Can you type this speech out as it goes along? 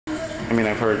I mean,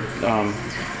 I've heard.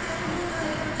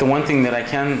 The one thing that I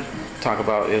can talk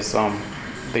about is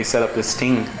they set up this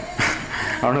sting.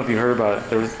 I don't know if you heard about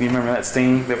it. You remember that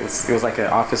sting? It was like an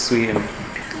office suite, and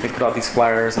they put out these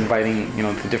flyers inviting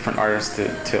the different artists to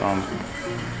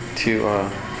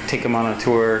take them on a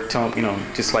tour.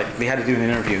 Just like they had to do an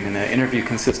interview, and the interview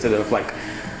consisted of like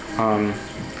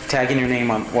tagging your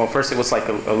name on. Well, first it was like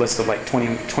a list of like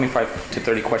 25 to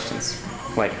 30 questions,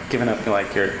 like giving up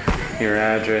like your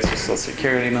address, your social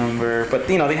security number. But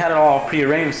they had it all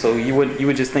prearranged, so you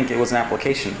would just think it was an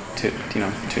application to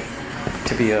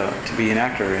be an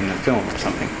actor in a film or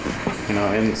something,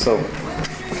 And so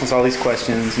there's all these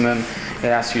questions, and then it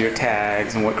asks you your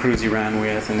tags and what crews you ran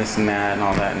with, and this and that and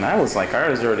all that. And I'm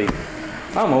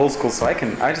old school, so I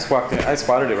just walked in, I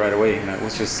spotted it right away, and it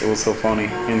was so phony.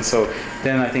 And so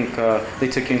then I think they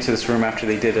took you into this room after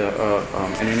they did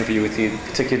an interview with you.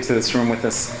 They took you into this room with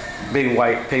this big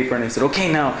white paper, and they said, okay,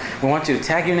 now we want you to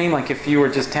tag your name like if you were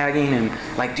just tagging, and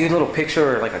like do a little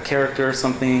picture or like a character or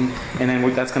something, and then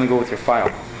that's going to go with your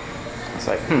file. It's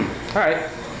like, all right.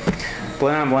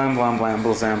 Blam, blam, blam, blam,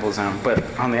 blazam, blazam. But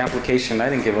on the application, I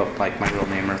didn't give up like my real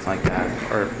name or anything like that,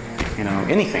 or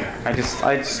anything. I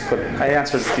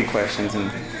answered a few questions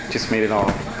and just made it all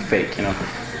fake, And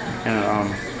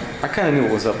I kind of knew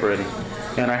what was up already.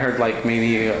 And I heard like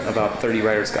maybe about 30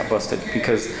 writers got busted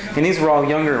and these were all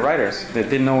younger writers that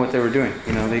didn't know what they were doing.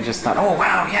 They just thought, oh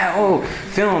wow, yeah, oh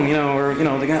film, or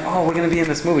we're gonna be in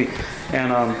this movie.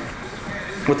 And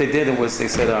what they did was they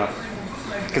said,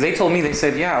 because they told me, they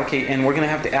said, yeah, okay, and we're gonna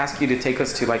have to ask you to take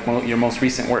us to like your most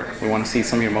recent work. We want to see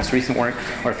some of your most recent work,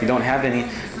 or if you don't have any,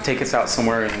 take us out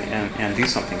somewhere and do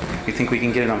something. We think we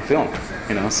can get it on film,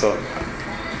 So.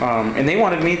 And they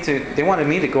wanted me to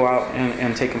go out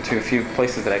and take them to a few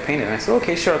places that I painted. And I said,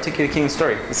 okay, sure, I'll take you to King's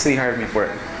Story. The city hired me for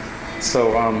it.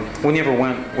 So we never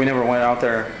went out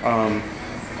there.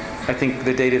 I think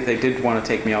the day that they did want to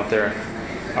take me out there,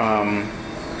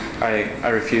 I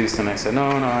refused, and I said, no,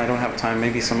 I don't have time.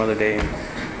 Maybe some other day. And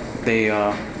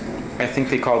I think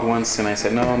they called once, and I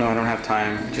said, no, I don't have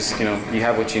time. Just you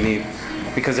have what you need,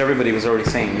 because everybody was already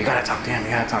saying, you gotta talk to him,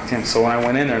 you gotta talk to him. So when I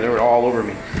went in there, they were all over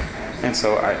me. And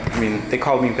so, I mean, they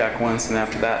called me back once, and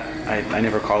after that, I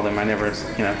never called them. I never,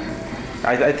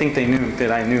 I think they knew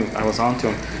that I knew I was on to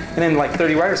them. And then like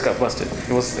 30 writers got busted.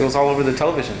 It was all over the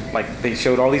television. Like they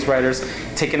showed all these writers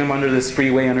taking them under this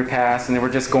freeway underpass, and they were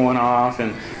just going off,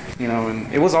 and and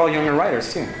it was all younger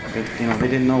writers too. They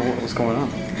didn't know what was going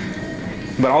on.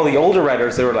 But all the older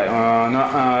writers, they were like,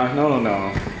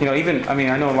 no. Even, I mean,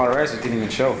 I know a lot of writers that didn't even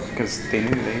show because they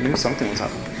knew something was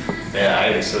up. Yeah, I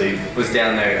actually was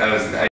down there. I